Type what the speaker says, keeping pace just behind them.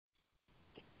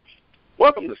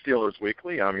Welcome to Steelers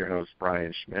Weekly. I'm your host,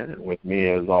 Brian Schmidt, and with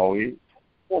me, as always,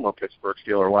 former Pittsburgh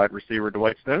Steelers wide receiver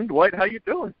Dwight Stone. Dwight, how you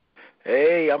doing?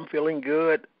 Hey, I'm feeling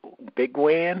good. Big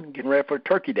win, getting ready for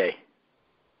Turkey Day.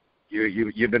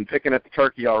 You've been picking at the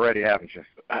turkey already, haven't you?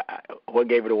 What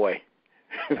gave it away?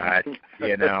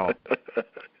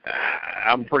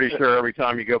 I'm pretty sure every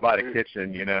time you go by the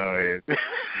kitchen,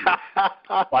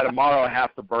 by tomorrow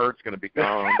half the bird's going to be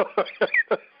gone.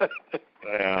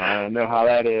 I know how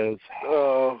that is.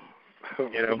 Oh,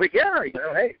 but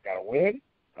hey, got to win.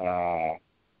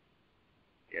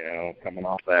 Coming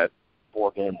off that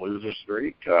 4-game loser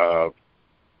streak, 24-9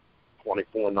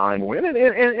 win,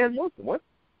 and listen, let's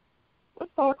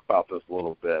talk about this a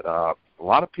little bit. A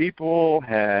lot of people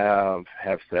have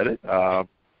said it.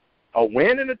 A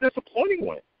win and a disappointing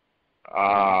win.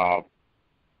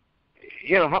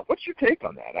 What's your take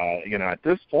on that? At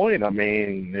this point, I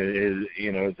mean, is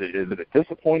it a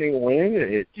disappointing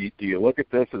win? Do you look at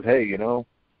this as, hey,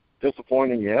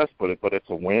 disappointing, yes, but it's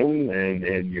a win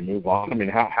and you move on? I mean,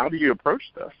 how do you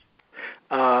approach this?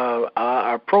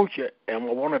 I approach it, and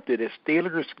I wonder if the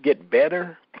Steelers get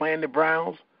better playing the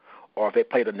Browns, or if they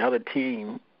played another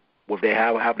team,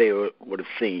 how they would have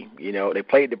seemed. They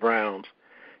played the Browns.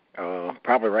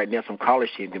 Probably right now some college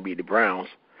teams can beat the Browns,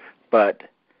 but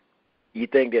you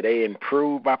think that they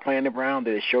improved by playing the Browns?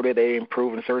 Did it show that they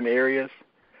improved in certain areas,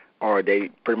 or they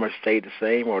pretty much stayed the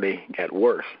same, or they got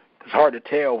worse? It's hard to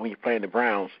tell when you're playing the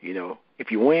Browns. If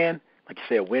you win, like you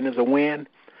said, a win is a win,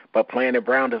 but playing the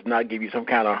Browns does not give you some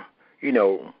kind of,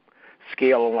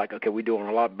 scale on like, okay, we're doing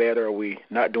a lot better, or we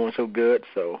not doing so good.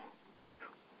 So,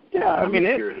 yeah, I mean,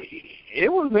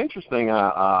 it was interesting.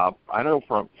 I know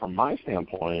from my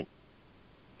standpoint,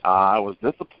 I was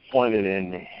disappointed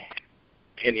in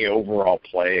the overall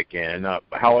play again.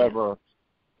 However,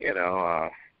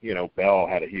 Bell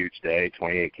had a huge day,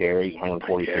 28 carries,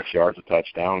 146 yards, a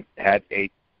touchdown, had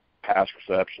 8 pass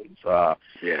receptions.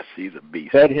 Yes, he's a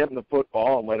beast. Fed him the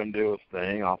football and let him do his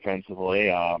thing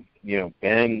offensively.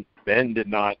 Ben did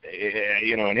not,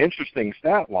 an interesting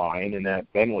stat line in that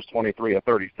Ben was 23 of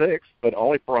 36, but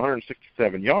only for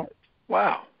 167 yards.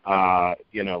 Wow.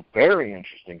 Very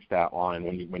interesting stat line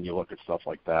when you look at stuff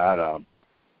like that. A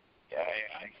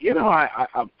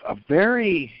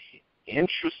very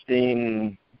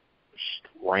interesting,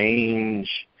 strange,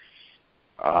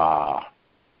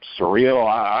 surreal.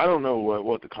 I don't know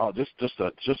what to call it.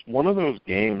 Just one of those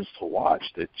games to watch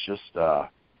that just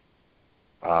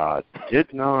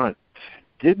did not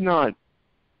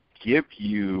give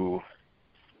you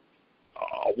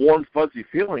a warm, fuzzy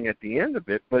feeling at the end of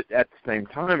it. But at the same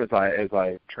time, as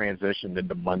I transitioned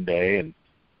into Monday and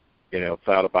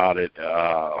thought about it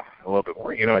a little bit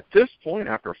more, at this point,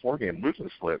 after a 4-game losing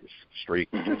streak,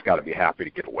 you just got to be happy to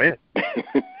get a win.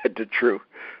 The truth.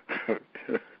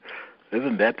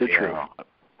 Isn't that the truth?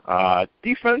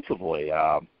 Defensively,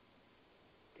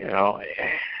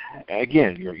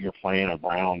 again, you're playing a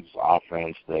Browns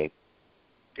offense that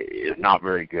is not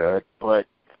very good, but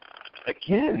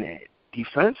again,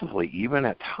 defensively, even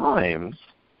at times,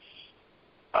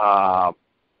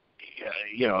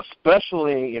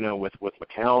 especially with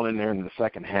McCown in there in the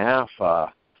second half,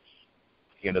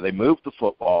 they moved the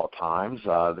football at times.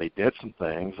 They did some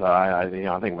things. I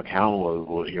think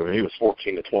McCown he was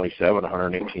 14 to 27,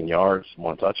 118 yards,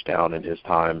 1 touchdown in his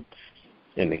time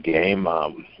in the game.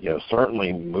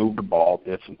 Certainly moved the ball,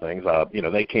 did some things.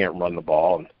 They can't run the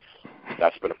ball, and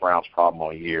that's been a Browns problem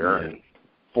all year, and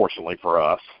fortunately for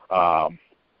us.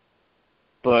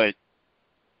 But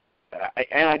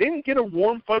I didn't get a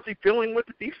warm, fuzzy feeling with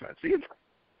the defense either.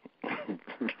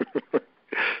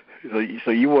 So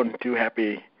you weren't too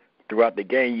happy throughout the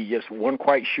game. You just weren't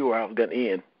quite sure how it was going to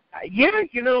end. Yeah,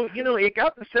 it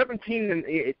got to 17, and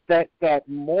that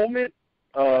moment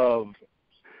of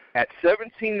at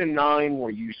 17-9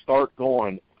 where you start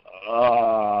going,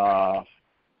 uh-oh.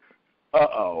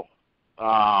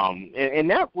 And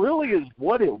that really is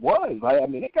what it was. I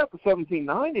mean, it got to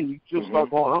 17-9, and you just start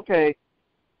going, okay,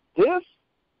 this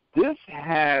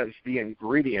has the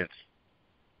ingredients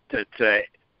to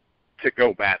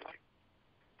go badly.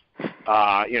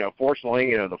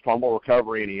 Fortunately, the fumble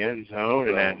recovery in the end zone,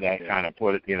 and that kind of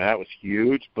put it, that was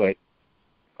huge. But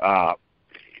I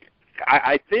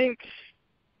think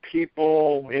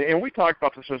people, and we talked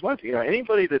about this as well,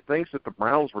 anybody that thinks that the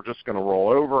Browns were just going to roll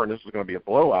over and this was going to be a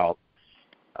blowout,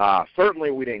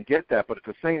 certainly we didn't get that. But at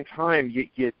the same time, you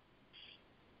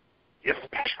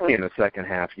especially in the second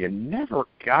half, you never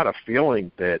got a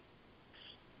feeling that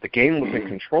the game was in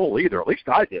control either. At least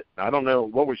I did. I don't know.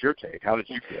 What was your take? How did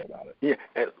you feel about it? Yeah,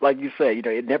 like you said,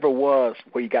 it never was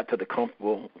where you got to the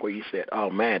comfortable where you said, oh,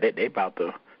 man, they about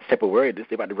to step away. They're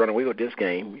about to run away with this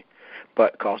game.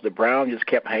 But because the Browns just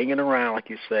kept hanging around, like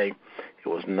you say, it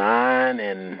was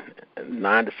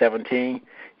 9-17.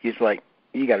 He's like,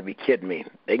 you got to be kidding me.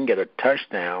 They can get a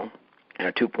touchdown and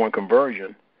a 2-point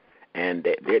conversion, and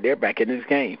they're back in this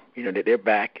game. They're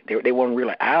back. They weren't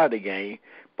really out of the game,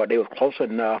 but they was close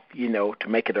enough, to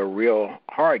make it a real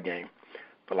hard game.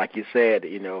 But like you said,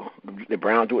 the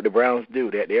Browns do what the Browns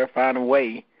do. They'll find a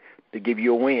way to give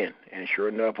you a win. And sure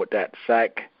enough, with that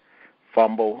sack,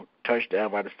 fumble,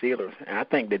 touchdown by the Steelers, and I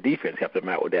think the defense helped them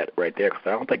out with that right there, because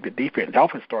I don't think the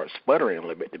offense started sputtering a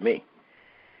little bit to me.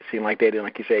 It seemed like they didn't,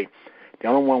 like you say, the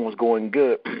only one was going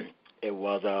good. It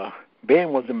was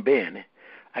Ben wasn't Ben.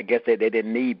 I guess they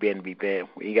didn't need Ben to be Ben.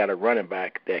 When you got a running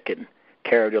back that can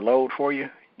carry the load for you,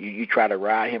 you try to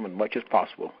ride him as much as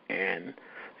possible, and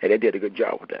they did a good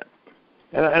job with that.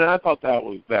 And I thought that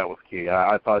was key.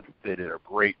 I thought they did a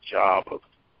great job of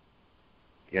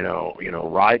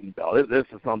riding Bell. This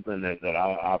is something that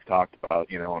I've talked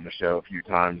about, on the show a few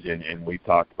times, and we've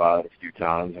talked about it a few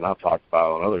times, and I've talked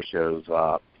about it on other shows.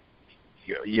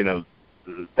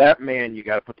 That man, you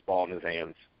got to put the ball in his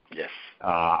hands. Yes.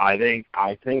 I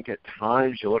think at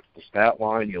times you look at the stat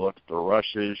line, you look at the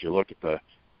rushes, you look at the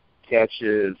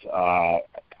catches. I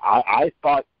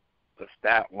thought the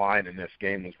stat line in this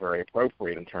game was very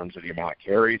appropriate in terms of the amount of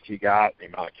carries he got, the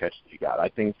amount of catches he got. I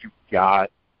think you got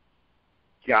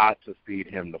to feed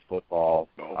him the football.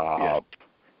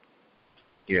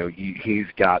 He's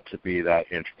got to be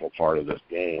that integral part of this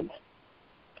game.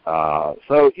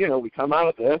 So we come out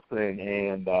of this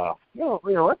and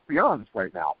let's be honest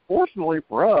right now. Fortunately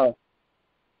for us,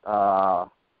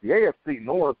 the AFC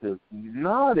North is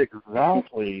not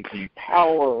exactly the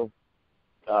power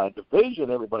division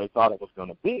everybody thought it was going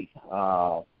to be.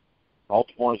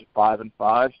 Baltimore's at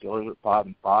 5-5, Steelers at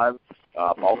 5-5.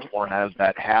 Baltimore has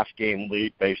that half-game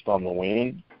lead based on the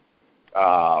win.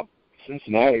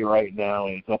 Cincinnati right now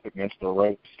is up against the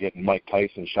ropes, getting Mike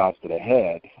Tyson shots to the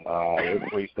head. They're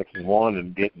 3-6-1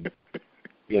 and getting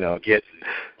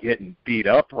beat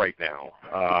up right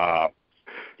now.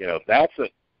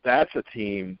 That's a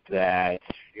team that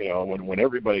when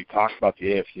everybody talked about the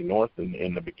AFC North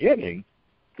in the beginning.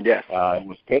 Yes. It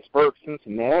was Pittsburgh,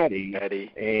 Cincinnati,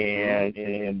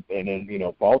 and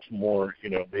then Baltimore.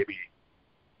 Maybe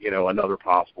another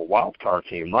possible wild card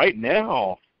team. Right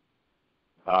now,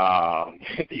 the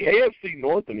AFC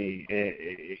North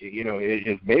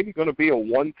is maybe going to be a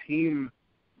one-team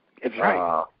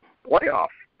playoff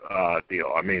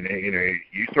deal. I mean,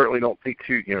 you certainly don't see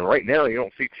two. Right now you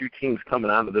don't see two teams coming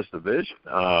out of this division.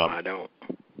 I don't.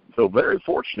 So very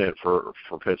fortunate for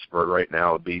Pittsburgh right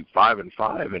now to be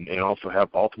 5-5 and also have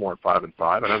Baltimore at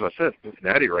 5-5. And as I said,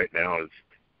 Cincinnati right now is,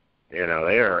 they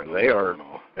are in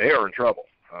trouble.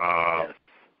 Yes.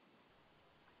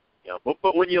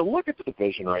 But when you look at the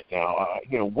division right now,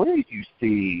 where do you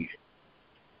see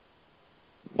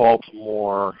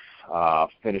Baltimore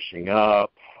finishing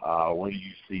up? Where do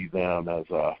you see them as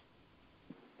a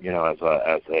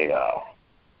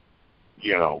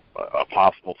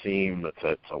possible team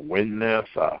to win this?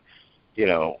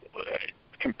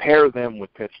 Compare them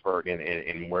with Pittsburgh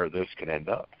and where this could end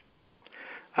up.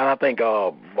 I think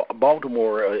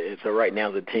Baltimore is right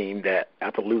now the team that,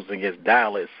 after losing against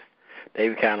Dallas,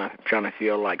 they're kind of trying to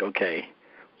feel like, okay,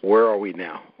 where are we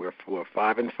now? We're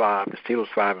 5-5. The Steelers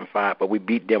 5-5, but we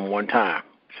beat them one time,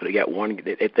 so they got one.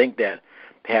 They think that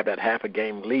they have that half a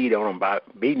game lead on them by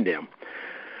beating them.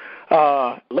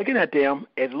 Looking at them,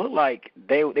 it looked like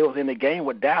they was in the game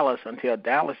with Dallas until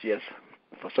Dallas just,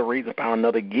 for some reason, found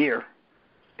another gear,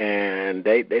 and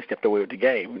they stepped away with the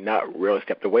game. Not really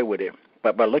stepped away with it,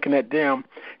 but by looking at them,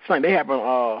 it's like they have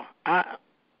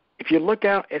if you look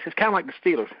out, it's kind of like the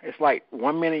Steelers. It's like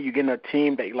 1 minute you get in a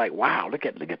team that you're like, wow, look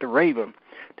at the Ravens.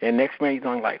 Then next minute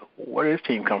you're like, where did this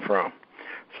team come from?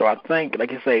 So I think,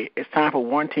 like you say, it's time for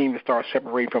one team to start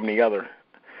separating from the other.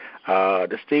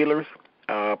 The Steelers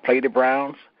play the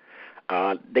Browns.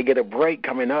 They get a break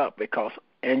coming up because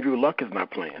Andrew Luck is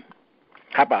not playing.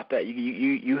 How about that?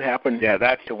 You happen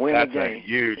to win the game. That's a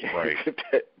huge break.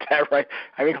 That's right.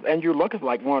 I mean, Andrew Luck is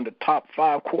like one of the top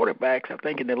 5 quarterbacks, I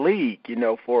think, in the league,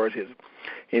 for his,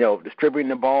 distributing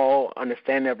the ball,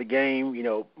 understanding of the game,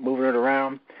 moving it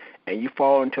around, and you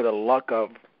fall into the luck of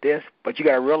this. But you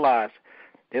got to realize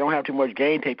they don't have too much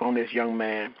game tape on this young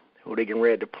man who they getting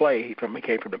ready to play. He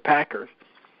came from the Packers.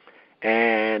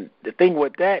 And the thing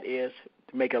with that is,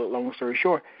 to make a long story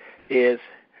short, is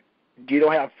you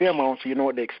don't have film on, so you know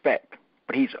what to expect.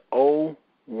 But he's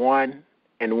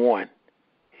 0-1-1.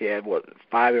 He had,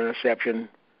 5 interceptions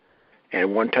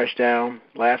and 1 touchdown.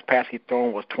 Last pass he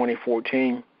thrown was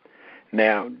 2014.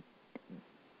 Now,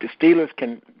 the Steelers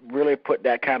can really put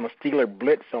that kind of Steeler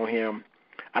blitz on him,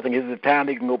 I think it's the time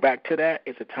they can go back to that.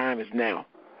 It's the time is now,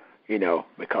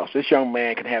 because this young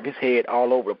man can have his head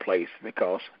all over the place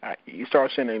because you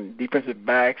start sending defensive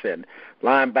backs and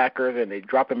linebackers and they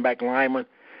dropping back linemen.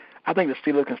 I think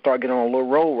the Steelers can start getting on a little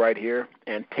roll right here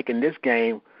and taking this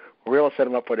game, really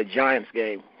setting up for the Giants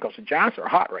game because the Giants are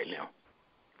hot right now.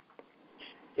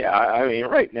 Yeah, I mean,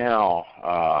 right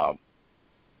now,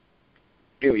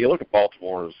 you look at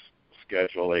Baltimore's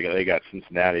schedule. They got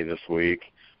Cincinnati this week.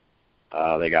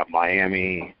 They got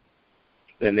Miami.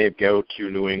 Then they go to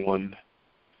New England.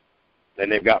 Then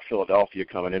they've got Philadelphia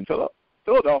coming in.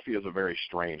 Philadelphia is a very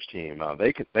strange team.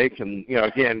 They can,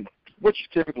 again, what you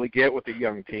typically get with a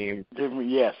young team.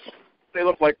 Yes. They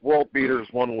look like world beaters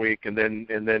one week, and then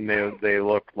they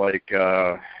look like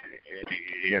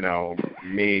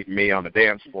me on the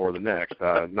dance floor the next.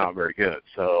 Not very good.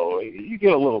 So you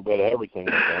get a little bit of everything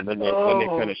with them. Then they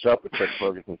finish up with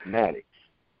Pittsburgh and Cincinnati.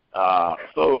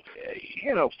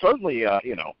 Certainly,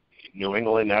 New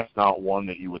England, that's not one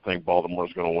that you would think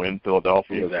Baltimore's going to win.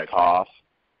 Philadelphia is a toss.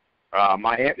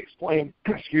 Miami's playing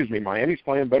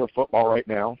better football right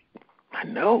now. I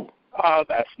know.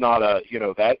 That's not a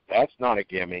that's not a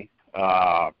gimme.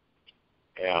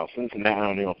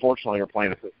 Cincinnati, unfortunately, you're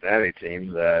playing a Cincinnati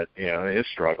team that is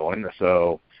struggling.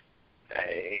 So,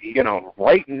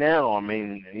 right now, I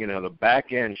mean, the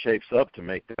back end shapes up to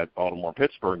make that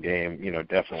Baltimore-Pittsburgh game,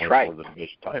 definitely for the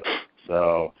division title.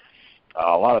 So,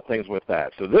 a lot of things with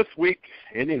that. So this week,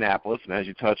 Indianapolis, and as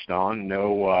you touched on,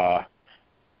 no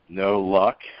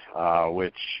luck,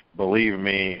 which, believe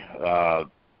me,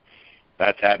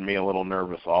 that's had me a little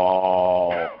nervous all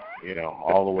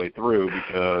the way through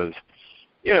because,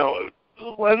 and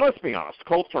let's be honest, the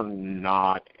Colts are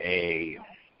not a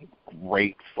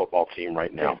great football team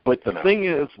right now. But the thing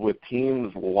is, with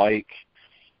teams like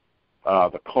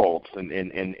the Colts, and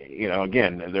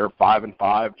again, they're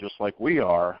 5-5 just like we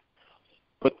are.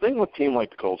 But the thing with a team like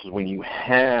the Colts is when you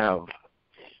have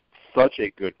such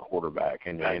a good quarterback,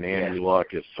 and Andrew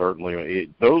Luck is certainly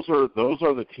those are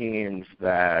the teams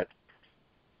that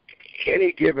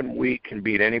any given week can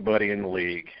beat anybody in the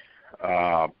league,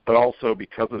 but also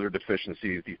because of their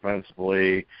deficiencies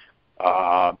defensively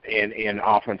and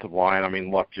offensive line, I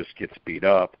mean, Luck just gets beat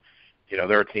up.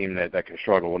 They're a team that can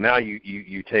struggle. Well, now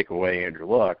you take away Andrew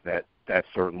Luck, that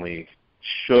certainly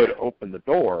should open the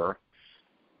door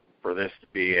for this to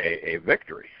be a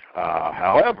victory.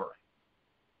 However,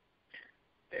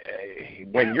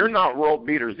 when you're not world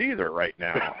beaters either right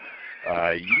now,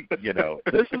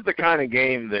 this is the kind of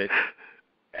game that,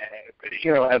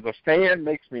 as a fan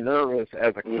makes me nervous,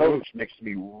 as a coach makes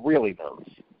me really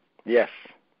nervous. Yes.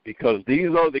 Because these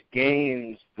are the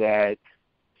games that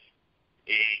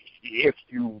if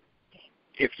you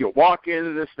walk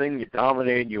into this thing, you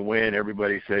dominate, you win,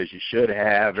 everybody says you should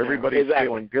have, everybody's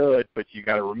feeling good, but you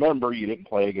got to remember you didn't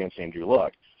play against Andrew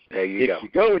Luck. There you go. If you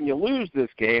go and you lose this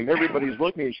game, everybody's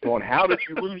looking at you going, how did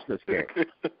you lose this game?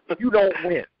 You don't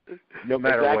win, no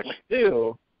matter what you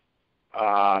do.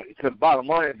 Because bottom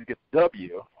line is you get the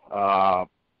W.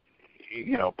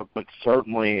 But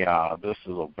certainly this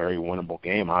is a very winnable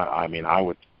game. I mean, I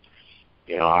would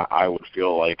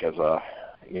feel like as a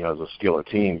Steeler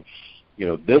team,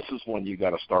 this is when you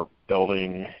got to start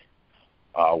building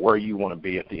where you want to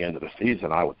be at the end of the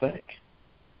season, I would think.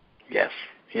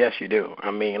 Yes, you do.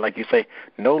 I mean, like you say,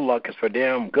 no luck is for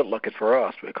them, good luck is for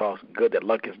us, because good that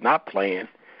Luck is not playing.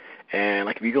 And,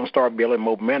 like, if you're going to start building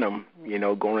momentum,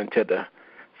 going into the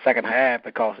second half,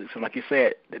 because, like you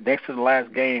said, the next to the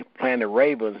last game playing the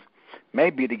Ravens may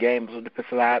be the game to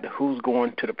decide who's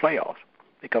going to the playoffs.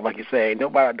 Because, like you say, ain't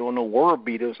nobody doing no world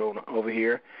beaters over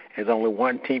here. There's only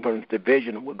one team from this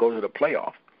division will go to the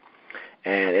playoff.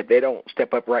 And if they don't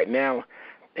step up right now,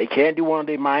 they can't do one of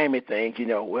the Miami things,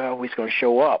 we're just going to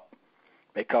show up.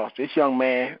 Because this young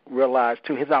man realized,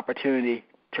 too, his opportunity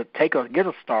to get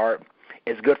a start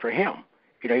is good for him.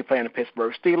 He's playing the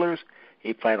Pittsburgh Steelers.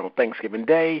 He's playing on Thanksgiving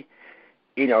Day.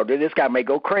 This guy may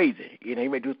go crazy. He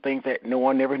may do things that no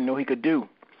one ever knew he could do.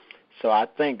 So I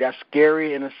think that's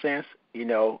scary in a sense.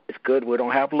 It's good we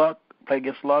don't have Luck, play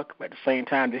against Luck, but at the same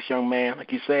time, this young man,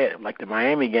 like you said, like the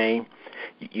Miami game,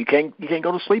 you can't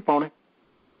go to sleep on it.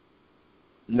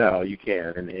 No, you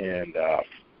can't, and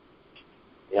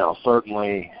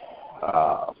certainly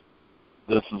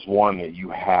this is one that you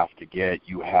have to get.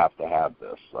 You have to have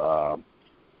this.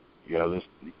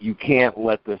 You can't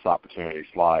let this opportunity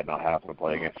slide not having to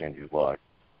play against Andrew Luck.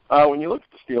 When you look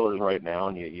at the Steelers right now,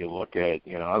 and you look at,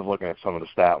 I was looking at some of the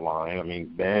stat line. I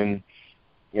mean, Ben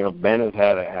has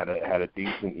had a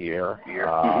decent year.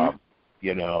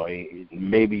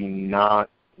 Maybe not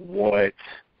what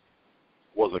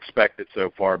was expected so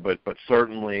far. But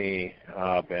certainly,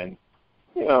 Ben,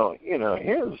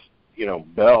 here's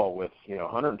Bell with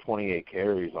 128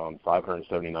 carries on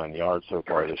 579 yards so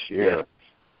far this year.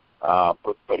 Yeah.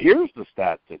 But here's the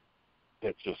stat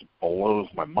that just blows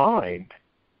my mind.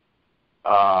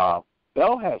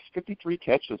 Bell has 53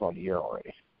 catches on the year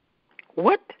already.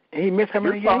 What? He missed how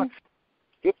many games?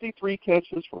 53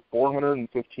 catches for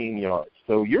 415 yards.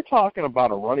 So you're talking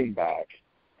about a running back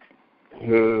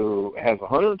who has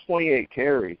 128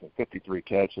 carries and 53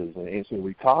 catches, and so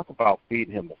we talk about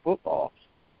feeding him the football.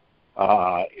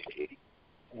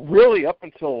 Really, up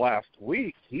until last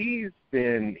week, he's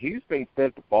been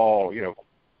fed the ball,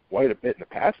 quite a bit in the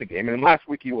passing game, and last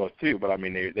week he was too. But I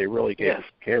mean, they really gave us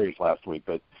carries last week.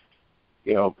 But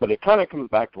but it kind of comes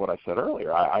back to what I said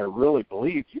earlier. I really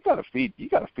believe you got to feed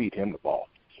him the ball.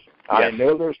 Yes. I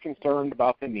know there's concern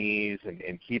about the knees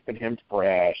and keeping him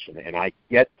fresh, and I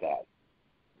get that.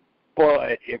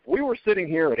 But if we were sitting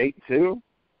here at 8-2,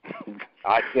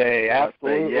 I'd say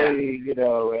absolutely,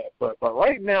 But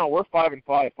right now we're 5-5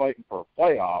 fighting for a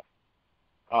playoff.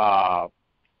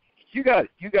 You got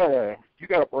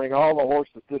to bring all the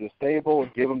horses to the stable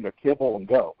and give them their kibble and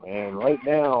go. And right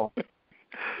now,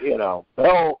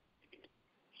 Bell,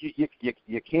 you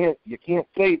can't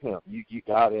save him. You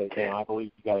got to. I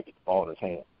believe you got to get the ball in his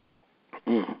hand.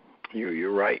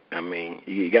 You're right. I mean,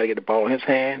 you got to get the ball in his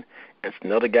hand. It's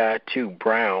another guy too,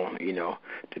 Brown.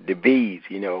 The B's.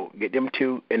 Get them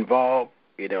two involved.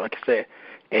 Like I said,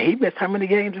 and he missed how many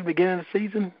games in the beginning of the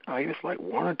season? He missed like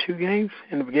 1 or 2 games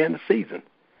in the beginning of the season.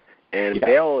 And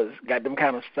Bell has got them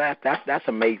kind of staff. That's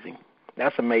amazing.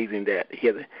 That's amazing that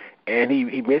he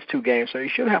missed 2 games, so he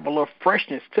should have a little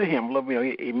freshness to him.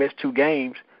 He missed 2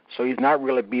 games, so he's not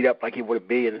really beat up like he would have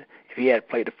been if he had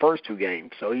played the first 2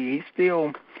 games. So he's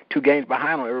still 2 games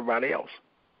behind on everybody else.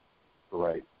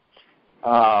 Right.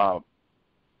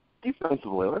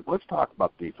 Defensively, let's talk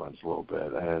about defense a little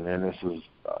bit, and this is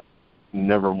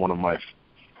never one of my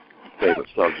favorite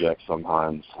subjects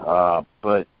sometimes,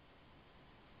 but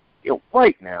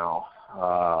right now,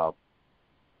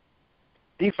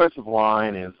 defensive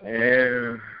line is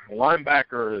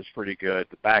linebacker is pretty good.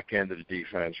 The back end of the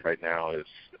defense right now is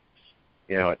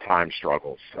at times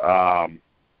struggles.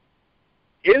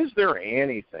 Is there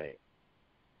anything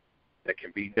that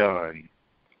can be done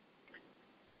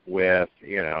with,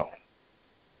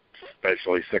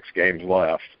 especially 6 games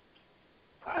left?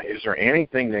 Is there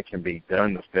anything that can be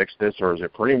done to fix this, or is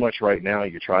it pretty much right now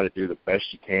you try to do the best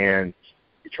you can,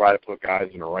 you try to put guys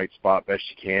in the right spot best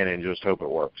you can, and just hope it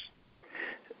works?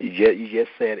 You just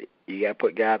said it. You got to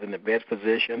put guys in the best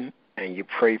position, and you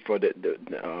pray for the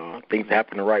things to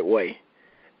happen the right way.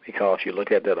 Because you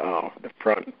look at the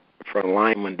front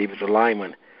lineman, defensive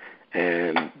lineman,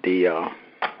 and the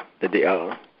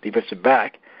defensive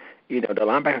back. The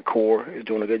linebacker core is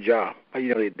doing a good job.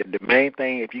 The main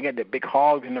thing, if you get the big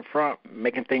hogs in the front,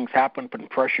 making things happen, putting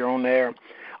pressure on there,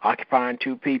 occupying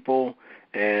 2 people,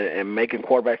 and making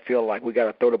quarterback feel like we got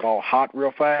to throw the ball hot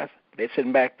real fast. They're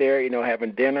sitting back there,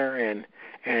 having dinner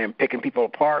and picking people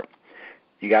apart.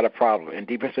 You got a problem. And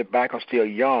defensive back are still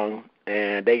young,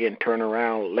 and they can turn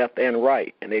around left and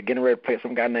right. And they're getting ready to play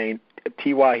some guy named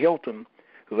T.Y. Hilton,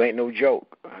 who ain't no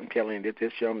joke. I'm telling you,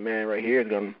 this young man right here is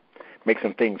going to make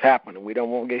some things happen, and we don't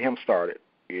want to get him started,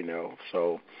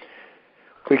 So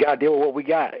we got to deal with what we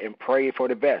got and pray for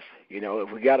the best.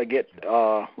 If we got to get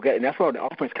and that's where the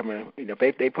offense coming in.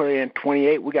 If they put in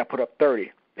 28, we got to put up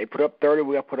 30. They put up 30,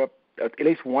 we got to put up at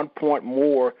least 1 point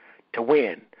more to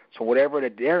win. So whatever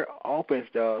their offense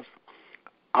does,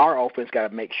 our offense got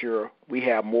to make sure we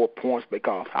have more points,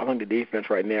 because I think the defense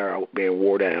right now are being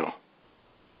wore down.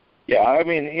 Yeah, I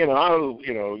mean,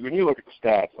 when you look at the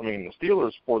stats, I mean, the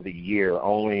Steelers for the year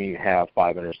only have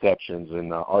 5 interceptions,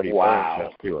 and Artie Burns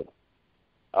has 2 of them.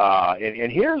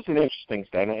 And here's an interesting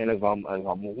stat, and as I'm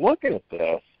looking at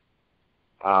this,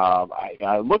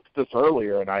 I looked at this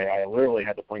earlier, and I literally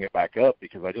had to bring it back up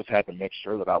because I just had to make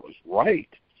sure that I was right.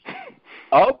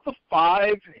 Of the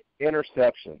 5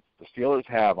 interceptions the Steelers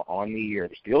have on the year,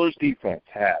 the Steelers defense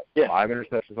has 5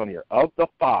 interceptions on the year. Of the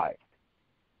 5,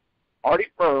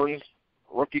 Artie Burns,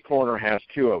 rookie corner, has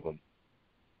 2 of them.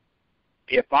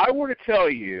 If I were to tell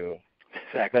you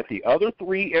that the other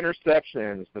 3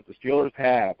 interceptions that the Steelers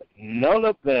have, none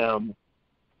of them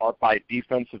are by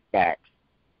defensive backs.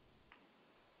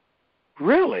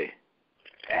 Really?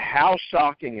 How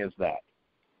shocking is that?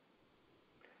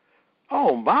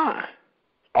 Oh, my.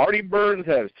 Artie Burns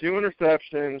has 2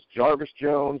 interceptions. Jarvis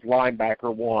Jones,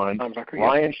 linebacker, 1.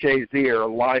 Ryan Shazier,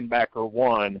 linebacker,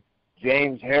 1.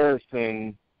 James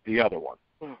Harrison, the other one.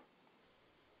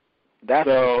 That's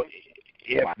so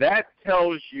if that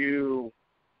tells you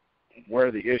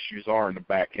where the issues are in the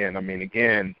back end. I mean,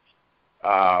 again,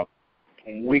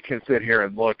 we can sit here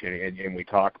and look and we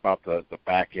talk about the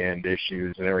back end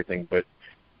issues and everything, but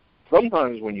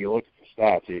sometimes when you look at the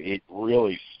stats, it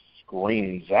really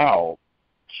screams out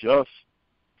just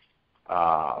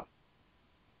how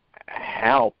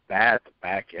bad the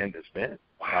back end has been.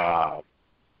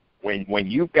 When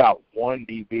you've got one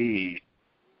DB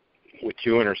with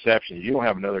 2 interceptions, you don't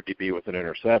have another DB with an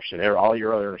interception. All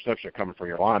your other interceptions are coming from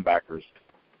your linebackers.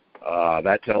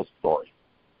 That tells the story.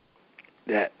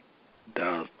 That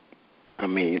does. I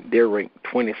mean, they're ranked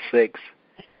 26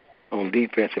 on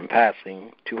defense and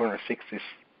passing,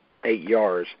 268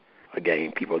 yards a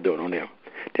game people are doing on them.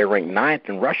 They're ranked 9th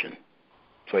in rushing,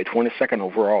 so they're 22nd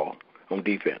overall on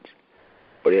defense.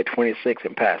 But they're 26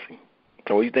 in passing.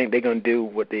 So what do you think they're going to do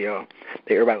with everybody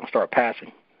going to start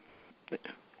passing?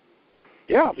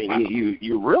 Yeah, I mean,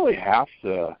 you really have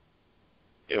to,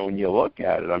 when you look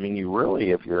at it, I mean, you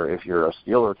really, if you're a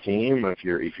Steeler team, if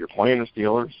you're playing the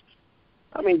Steelers,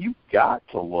 I mean, you've got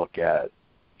to look at,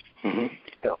 you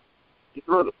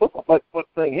throw the football. But the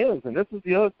thing is, and this is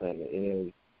the other thing,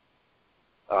 is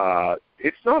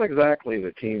it's not exactly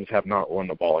that teams have not run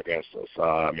the ball against us.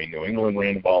 I mean, New England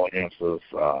ran the ball against us.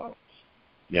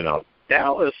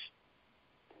 Dallas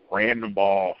ran the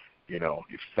ball,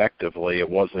 effectively. It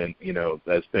wasn't,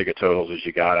 as big a totals as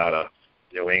you got out of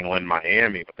New England,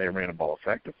 Miami, but they ran the ball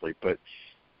effectively. But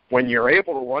when you're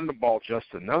able to run the ball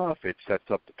just enough, it sets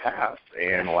up the pass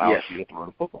and allows you to throw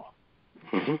the football.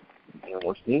 And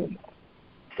we're seeing that.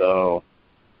 So,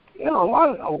 a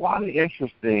lot of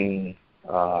interesting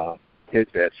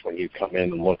tidbits when you come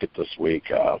in and look at this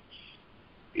week.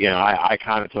 I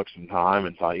kind of took some time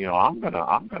and thought, I'm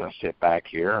gonna sit back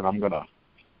here and I'm gonna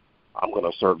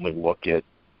certainly look at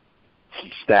some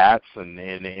stats and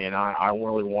I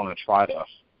really want to try to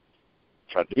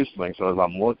do something. So as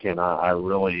I'm looking, I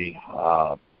really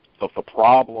the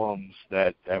problems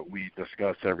that we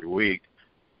discuss every week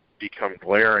become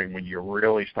glaring when you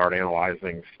really start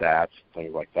analyzing stats and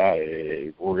things like that.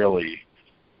 It really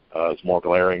is more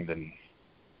glaring than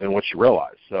what you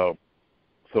realize. So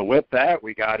with that,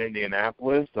 we got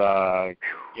Indianapolis.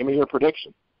 Give me your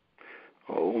prediction.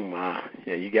 Oh my!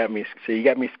 Yeah, you got me. So you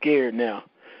got me scared now.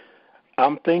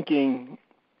 I'm thinking,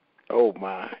 oh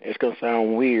my, it's gonna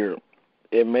sound weird.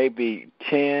 It may be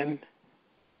 10.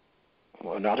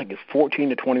 Well, no, I think it's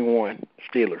 14-21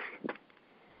 Steelers.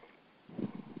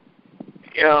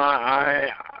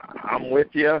 I'm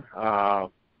with you.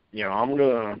 I'm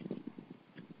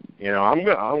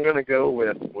gonna go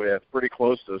with pretty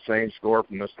close to the same score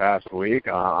from this past week.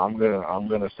 I'm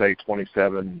gonna say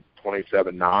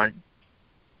 27-9.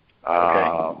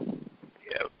 Okay.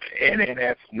 And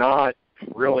it's not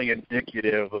really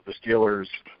indicative of the Steelers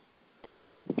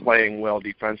playing well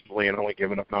defensively and only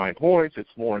giving up 9 points.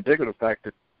 It's more indicative of the fact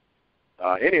that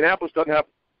Indianapolis doesn't have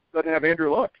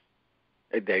Andrew Luck.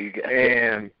 There you go.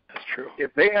 And that's true.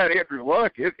 If they had Andrew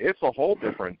Luck, it's a whole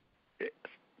different.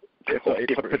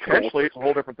 Potentially it's a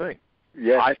whole different thing.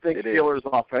 Yes, I think Steelers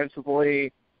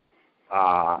offensively,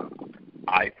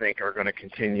 I think are going to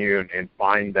continue and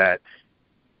find that,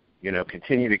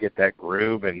 continue to get that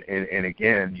groove and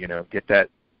again, get that,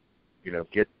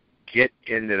 get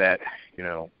into that,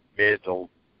 mid to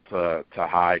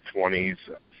high 20s.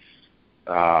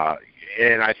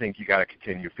 And I think you got to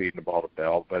continue feeding the ball to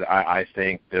Bell. But I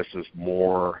think this is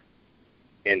more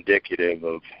indicative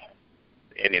of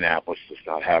Indianapolis just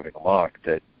not having luck.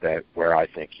 That where I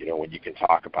think when you can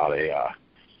talk about a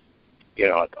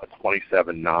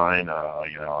 27-9,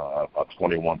 a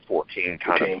 21-14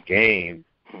 kind of game,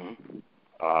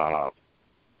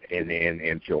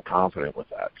 and feel confident with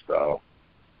that. So,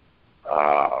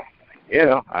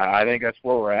 I think that's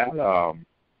where we're at.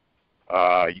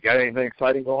 You got anything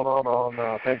exciting going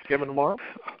on Thanksgiving tomorrow?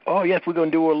 Oh, yes, we're going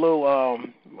to do a little,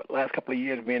 last couple of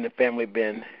years, me and the family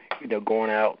been, going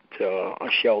out to a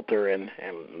shelter and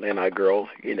letting our girls,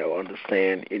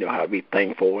 understand, how to be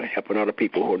thankful and helping other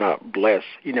people who are not blessed,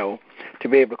 to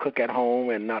be able to cook at home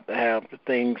and not to have the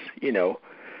things,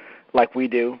 like we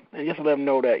do. And just to let them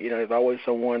know that, there's always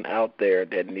someone out there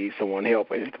that needs someone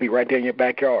help. And it could be right there in your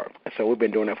backyard. So we've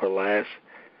been doing that for the last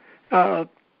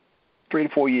 3 to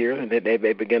 4 years, and then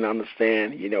they begin to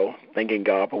understand, thanking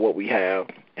God for what we have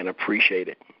and appreciate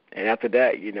it. And after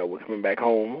that, we're coming back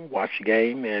home, watch the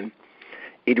game, and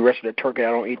eat the rest of the turkey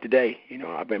I don't eat today.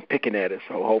 I've been picking at it,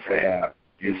 so hopefully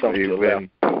you've been.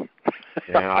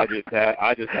 I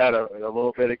just had a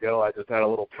little bit ago. I just had a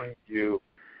little preview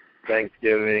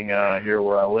Thanksgiving here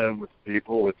where I live with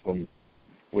people with some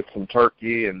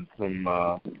turkey and some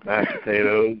mashed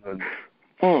potatoes and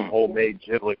homemade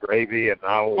giblet gravy, and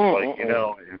I was like, you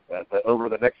know, over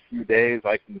the next few days,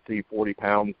 I can see 40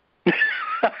 pounds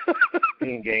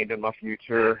being gained in my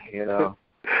future. You know,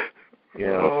 it's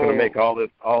going to make all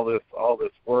this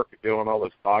work of doing all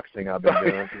this boxing I've been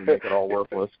doing to make it all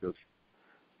worthless. Because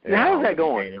how's that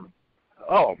going?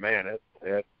 Oh man,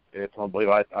 it's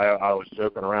unbelievable. I was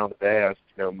joking around today.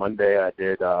 Monday I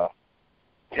did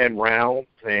 10 rounds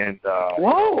and a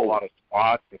lot of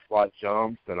squats and squat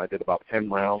jumps, and I did about 10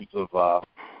 rounds of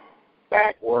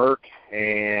back work.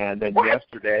 And then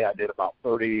yesterday I did about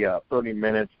 30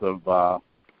 minutes of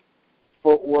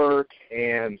footwork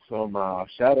and some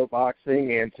shadow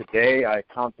boxing. And today I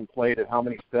contemplated how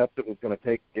many steps it was going to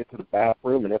take to get to the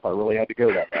bathroom and if I really had to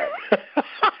go that bad.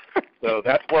 So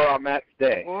that's where I'm at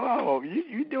today. Whoa,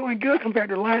 you're doing good compared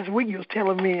to last week. You was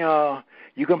telling me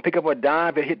you can pick up a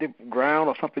dime and hit the ground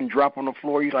or something drop on the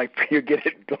floor. You get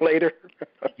it later.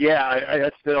 Yeah,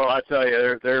 I tell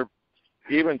you, there.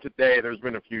 Even today, there's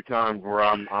been a few times where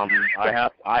I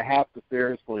have to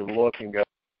seriously look and go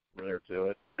there to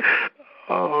it.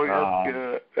 Oh, that's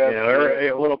good. That's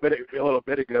good. A little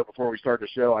bit ago, before we started the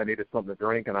show, I needed something to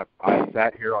drink, and I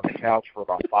sat here on the couch for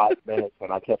about 5 minutes,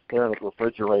 and I kept staring at the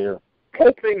refrigerator,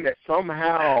 hoping that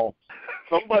somehow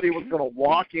somebody was going to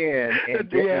walk in and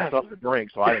get me something to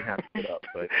drink, so I didn't have to get up.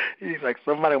 But he's like,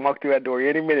 somebody walk through that door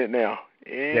any minute now.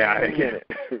 I get it.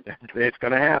 It's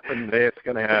going to happen. It's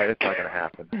not going to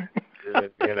happen.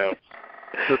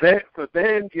 So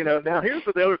then, now here's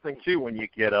the other thing too. When you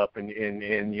get up and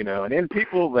then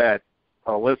people that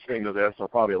are listening to this are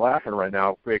probably laughing right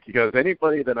now, quick, because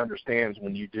anybody that understands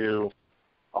when you do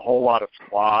a whole lot of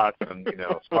squats and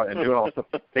doing all this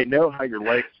stuff, they know how your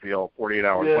legs feel 48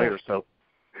 hours later. So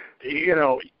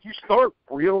you start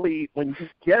really, when you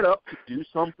get up to do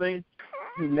something,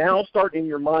 you now start in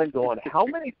your mind going, how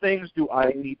many things do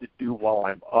I need to do while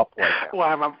I'm up right now?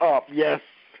 While I'm up, yes.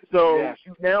 So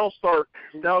you now start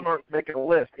making a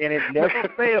list, and it never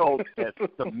fails that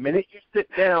the minute you sit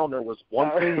down, there was one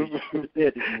thing you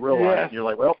did that you realized, and you're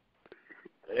like, well,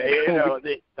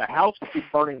 the house could be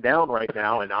burning down right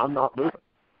now, and I'm not moving.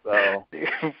 So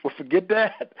forget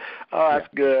that. Oh, that's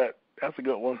good. That's a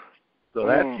good one. So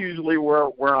that's usually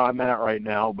where I'm at right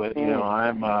now. But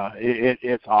I'm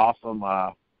it's awesome.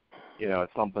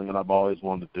 It's something that I've always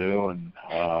wanted to do, and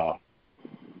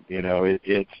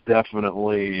it's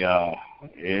definitely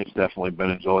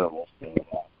been enjoyable. So,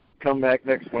 come back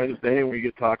next Wednesday and we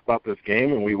get to talk about this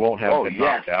game, and we won't have been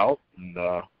knocked out, and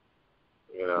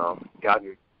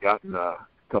gotten a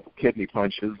couple kidney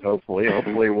punches. Hopefully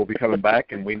we'll be coming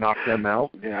back and we knock them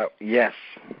out. Yeah. Yes.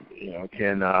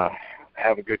 Can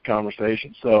have a good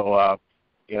conversation. So I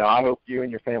hope you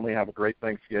and your family have a great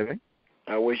Thanksgiving.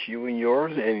 I wish you and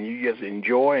yours, and you just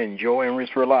enjoy and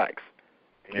just relax.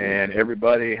 And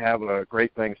everybody have a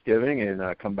great Thanksgiving, and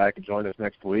come back and join us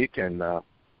next week, and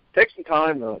take some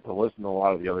time to listen to a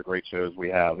lot of the other great shows we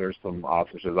have. There's some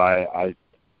awesome shows.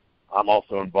 I'm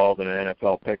also involved in an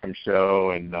NFL Pick'em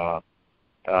show, and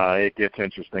it gets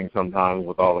interesting sometimes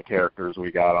with all the characters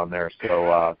we got on there.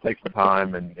 So take some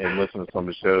time and listen to some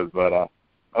of the shows. But I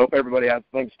hope everybody has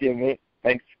Thanksgiving.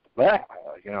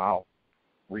 I'll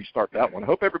restart that one. I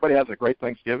hope everybody has a great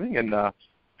Thanksgiving, and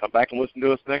come back and listen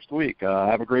to us next week.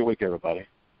 Have a great week, everybody.